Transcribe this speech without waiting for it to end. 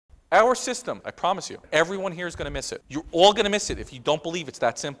Our system, I promise you, everyone here is going to miss it. You're all going to miss it if you don't believe it's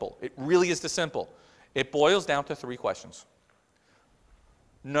that simple. It really is this simple. It boils down to 3 questions.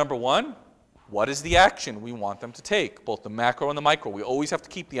 Number 1, what is the action we want them to take? Both the macro and the micro. We always have to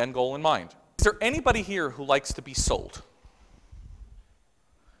keep the end goal in mind. Is there anybody here who likes to be sold?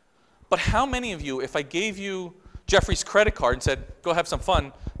 But how many of you, if I gave you Jeffrey's credit card and said, go have some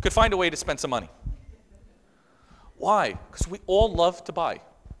fun, could find a way to spend some money? Why? Because we all love to buy.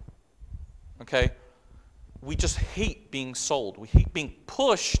 Okay? We just hate being sold. We hate being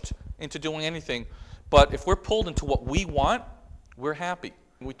pushed into doing anything. But if we're pulled into what we want, we're happy.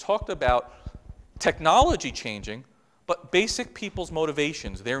 We talked about technology changing, but basic people's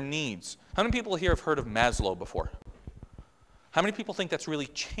motivations, their needs. How many people here have heard of Maslow before? How many people think that's really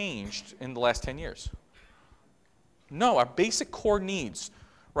changed in the last 10 years? No, our basic core needs,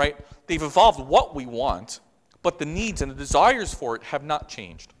 right? They've evolved what we want, but the needs and the desires for it have not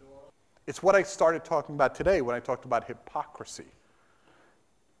changed. It's what I started talking about today when I talked about hypocrisy.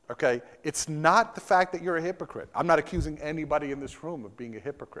 Okay? It's not the fact that you're a hypocrite. I'm not accusing anybody in this room of being a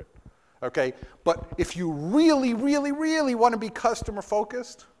hypocrite. Okay? But if you really, really, really want to be customer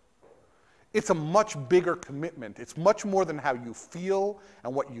focused, it's a much bigger commitment. It's much more than how you feel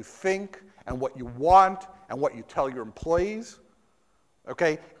and what you think and what you want and what you tell your employees.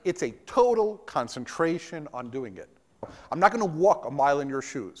 Okay? It's a total concentration on doing it. I'm not going to walk a mile in your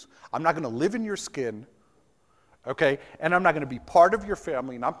shoes. I'm not going to live in your skin. Okay? And I'm not going to be part of your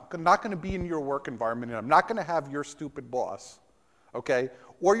family. And I'm not going to be in your work environment. And I'm not going to have your stupid boss. Okay?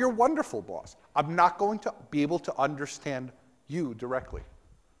 Or your wonderful boss. I'm not going to be able to understand you directly.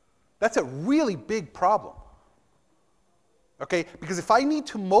 That's a really big problem. Okay? Because if I need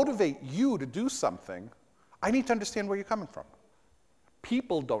to motivate you to do something, I need to understand where you're coming from.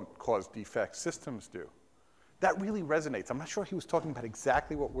 People don't cause defects, systems do. That really resonates. I'm not sure he was talking about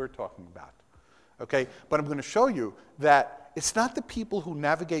exactly what we're talking about. Okay? But I'm going to show you that it's not the people who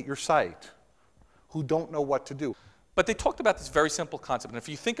navigate your site who don't know what to do. But they talked about this very simple concept. And if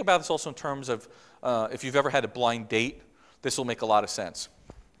you think about this also in terms of if you've ever had a blind date, this will make a lot of sense.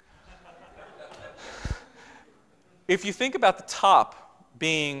 If you think about the top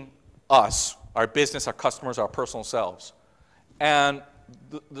being us, our business, our customers, our personal selves, and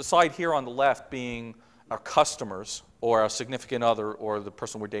the side here on the left being our customers or our significant other or the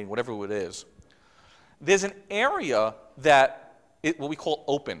person we're dating, whatever it is, there's an area that what we call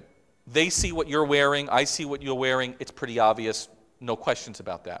open. They see what you're wearing, I see what you're wearing, it's pretty obvious, no questions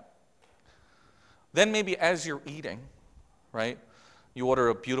about that. Then maybe as you're eating, right, you order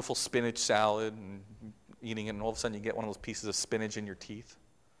a beautiful spinach salad and eating it, and all of a sudden you get one of those pieces of spinach in your teeth,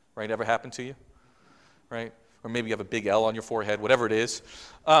 right? Ever happened to you, right? Or maybe you have a big L on your forehead, whatever it is.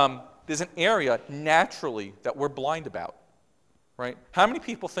 There's an area naturally that we're blind about, right? How many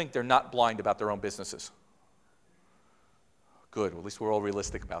people think they're not blind about their own businesses? Good, well, at least we're all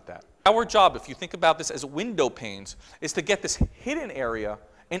realistic about that. Our job, if you think about this as window panes, is to get this hidden area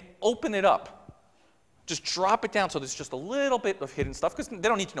and open it up. Just drop it down so there's just a little bit of hidden stuff, because they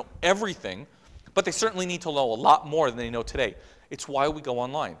don't need to know everything, but they certainly need to know a lot more than they know today. It's why we go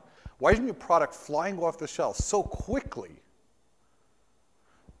online. Why isn't your product flying off the shelf so quickly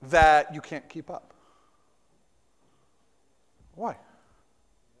that you can't keep up? Why?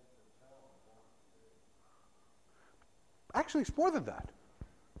 Actually, it's more than that.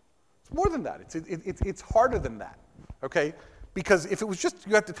 It's more than that. It's harder than that, okay? Because if it was just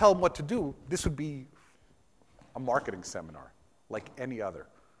you have to tell them what to do, this would be a marketing seminar like any other.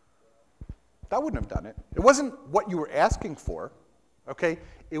 That wouldn't have done it. It wasn't what you were asking for, okay?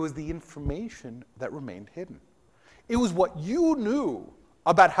 It was the information that remained hidden. It was what you knew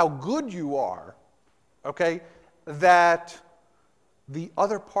about how good you are, okay, that the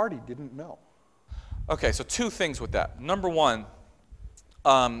other party didn't know. Okay, so 2 things with that. Number 1,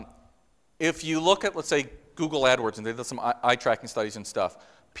 if you look at, let's say, Google AdWords, and they did some eye tracking studies and stuff,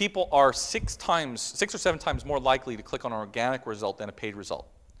 people are 6 or 7 times more likely to click on an organic result than a paid result.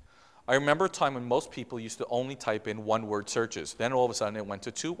 I remember a time when most people used to only type in 1-word searches. Then all of a sudden it went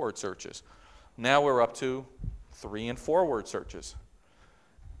to 2-word searches. Now we're up to 3- and 4-word searches.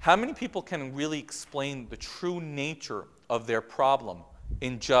 How many people can really explain the true nature of their problem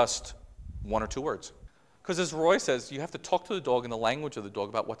in just 1 or 2 words? Because as Roy says, you have to talk to the dog in the language of the dog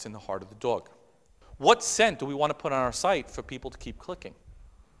about what's in the heart of the dog. What scent do we want to put on our site for people to keep clicking?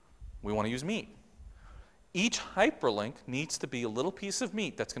 We want to use meat. Each hyperlink needs to be a little piece of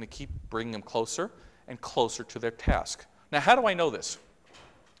meat that's going to keep bringing them closer and closer to their task. Now, how do I know this?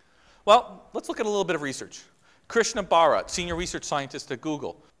 Well, let's look at a little bit of research. Krishna Bharat, senior research scientist at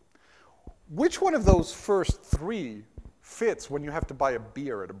Google. Which one of those first 3 fits when you have to buy a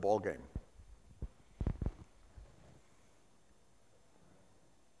beer at a ball game?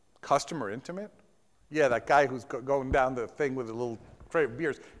 Customer intimate? Yeah, that guy who's going down the thing with a little tray of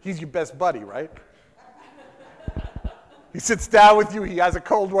beers, he's your best buddy, right? He sits down with you, he has a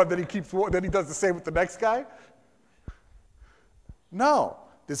cold one, then he does the same with the next guy? No,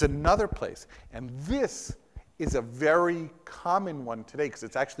 there's another place. And this is a very common one today because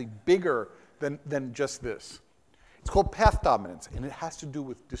it's actually bigger than just this. It's called path dominance, and it has to do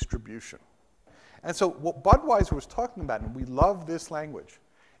with distribution. And so what Budweiser was talking about, and we love this language,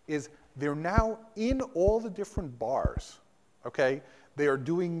 is they're now in all the different bars, okay? They are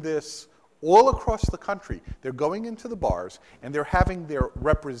doing this all across the country. They're going into the bars, and they're having their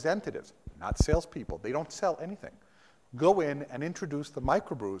representatives, not salespeople, they don't sell anything, go in and introduce the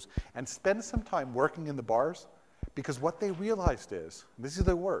microbrews and spend some time working in the bars, because what they realized is, these are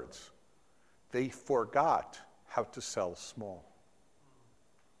their words, they forgot how to sell small.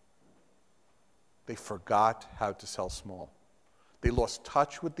 They forgot how to sell small. They lost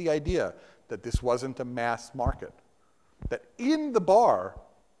touch with the idea that this wasn't a mass market. That in the bar,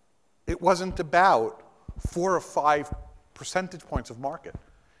 it wasn't about 4 or 5 percentage points of market.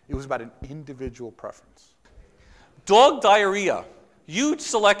 It was about an individual preference. Dog diarrhea. Huge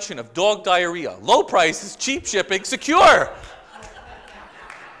selection of dog diarrhea. Low prices, cheap shipping, secure.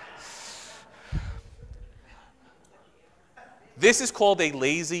 This is called a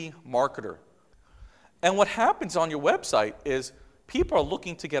lazy marketer. And what happens on your website is people are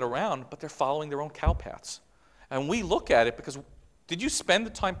looking to get around, but they're following their own cow paths. And we look at it because, did you spend the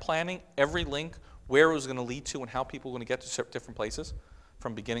time planning every link, where it was going to lead to, and how people were going to get to different places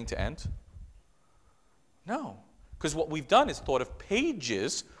from beginning to end? No. Because what we've done is thought of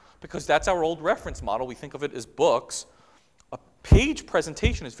pages, because that's our old reference model. We think of it as books. A page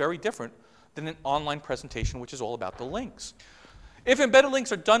presentation is very different than an online presentation, which is all about the links. If embedded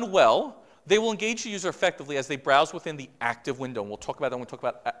links are done well, they will engage the user effectively as they browse within the active window. And we'll talk about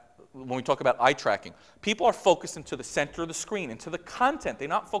that when we talk about eye tracking. People are focused into the center of the screen, into the content. They're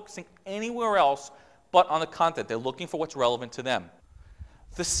not focusing anywhere else but on the content. They're looking for what's relevant to them.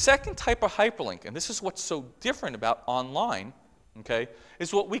 The second type of hyperlink, and this is what's so different about online, okay,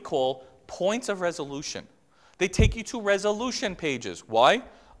 is what we call points of resolution. They take you to resolution pages. Why?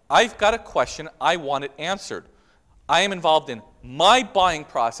 I've got a question, I want it answered. I am involved in my buying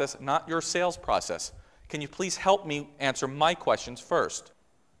process, not your sales process. Can you please help me answer my questions first?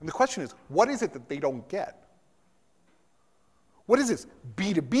 And the question is, what is it that they don't get? What is this?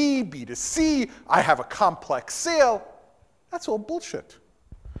 B2B, B2C, I have a complex sale. That's all bullshit.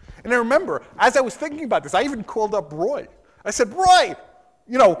 And I remember, as I was thinking about this, I even called up Roy. I said, Roy,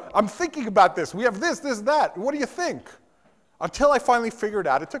 you know, I'm thinking about this. We have this, that. What do you think? Until I finally figured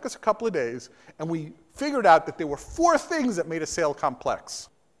out, it took us a couple of days, and we figured out that there were 4 things that made a sale complex.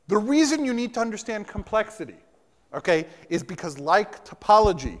 The reason you need to understand complexity, okay, is because like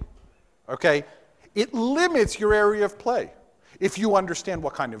topology, okay, it limits your area of play. If you understand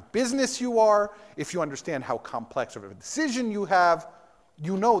what kind of business you are, if you understand how complex of a decision you have,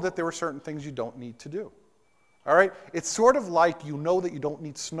 you know that there are certain things you don't need to do. All right? It's sort of like you know that you don't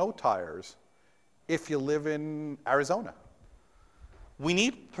need snow tires if you live in Arizona. We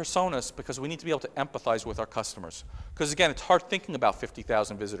need personas because we need to be able to empathize with our customers. Because again, it's hard thinking about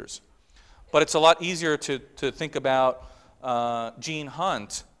 50,000 visitors. But it's a lot easier to think about Jean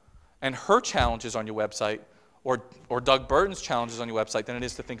Hunt and her challenges on your website or Doug Burton's challenges on your website than it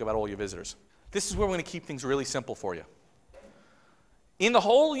is to think about all your visitors. This is where we're going to keep things really simple for you. In the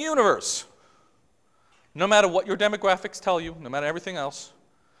whole universe, no matter what your demographics tell you, no matter everything else,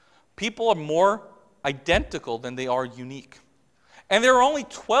 people are more identical than they are unique. And there are only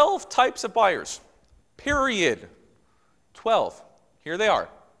 12 types of buyers, period. 12. Here they are.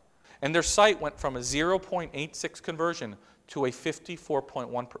 And their site went from a 0.86 conversion to a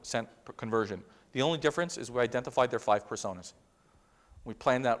 54.1% conversion. The only difference is we identified their 5 personas. We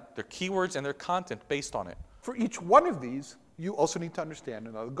planned out their keywords and their content based on it. For each one of these, you also need to understand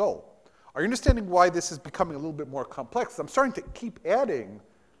another goal. Are you understanding why this is becoming a little bit more complex? I'm starting to keep adding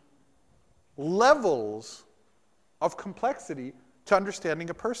levels of complexity to understanding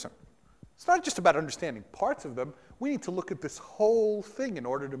a person. It's not just about understanding parts of them. We need to look at this whole thing in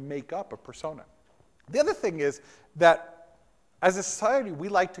order to make up a persona. The other thing is that as a society, we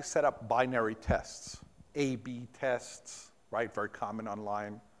like to set up binary tests, A/B tests, right? Very common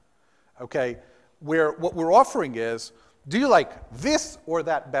online, okay? Where what we're offering is, do you like this or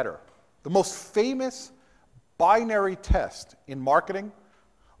that better? The most famous binary test in marketing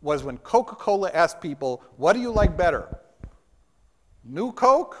was when Coca-Cola asked people, what do you like better? New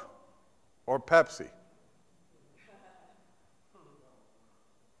Coke or Pepsi?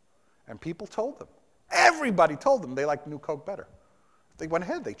 And people told them. Everybody told them they liked New Coke better. They went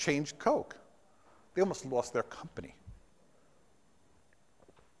ahead, they changed Coke. They almost lost their company.